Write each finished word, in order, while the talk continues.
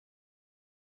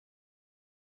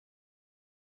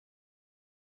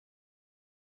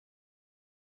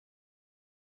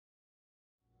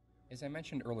As I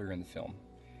mentioned earlier in the film,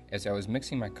 as I was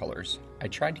mixing my colors, I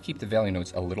tried to keep the value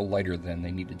notes a little lighter than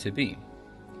they needed to be.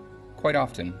 Quite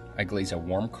often, I glaze a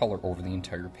warm color over the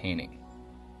entire painting.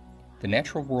 The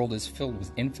natural world is filled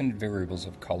with infinite variables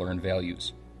of color and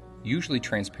values, usually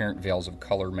transparent veils of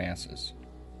color masses.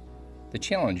 The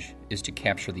challenge is to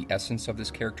capture the essence of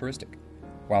this characteristic,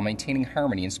 while maintaining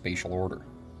harmony and spatial order.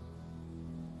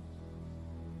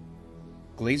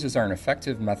 Glazes are an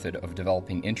effective method of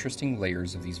developing interesting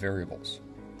layers of these variables.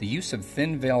 The use of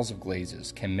thin veils of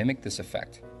glazes can mimic this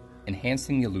effect,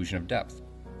 enhancing the illusion of depth.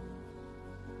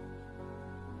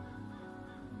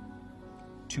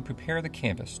 To prepare the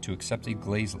canvas to accept a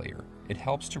glaze layer, it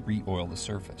helps to re-oil the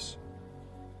surface.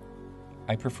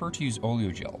 I prefer to use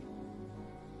oleogel.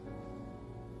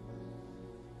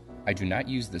 I do not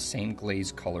use the same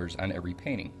glaze colors on every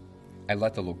painting. I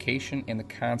let the location and the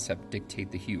concept dictate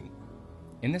the hue.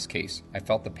 In this case, I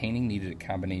felt the painting needed a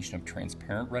combination of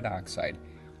transparent red oxide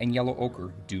and yellow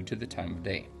ochre due to the time of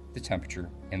day, the temperature,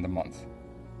 and the month.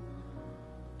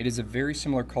 It is a very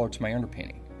similar color to my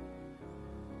underpainting.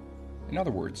 In other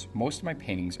words, most of my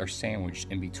paintings are sandwiched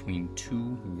in between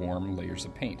two warm layers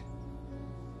of paint.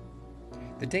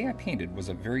 The day I painted was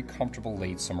a very comfortable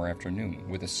late summer afternoon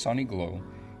with a sunny glow,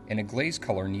 and a glaze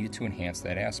color needed to enhance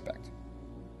that aspect.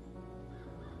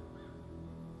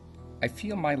 I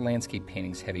feel my landscape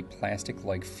paintings have a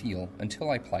plastic-like feel until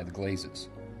I apply the glazes.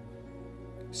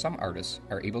 Some artists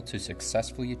are able to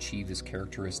successfully achieve this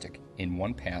characteristic in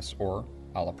one pass or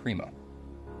alla prima.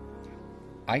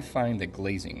 I find that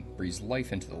glazing breathes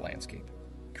life into the landscape,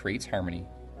 creates harmony,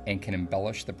 and can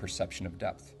embellish the perception of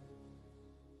depth.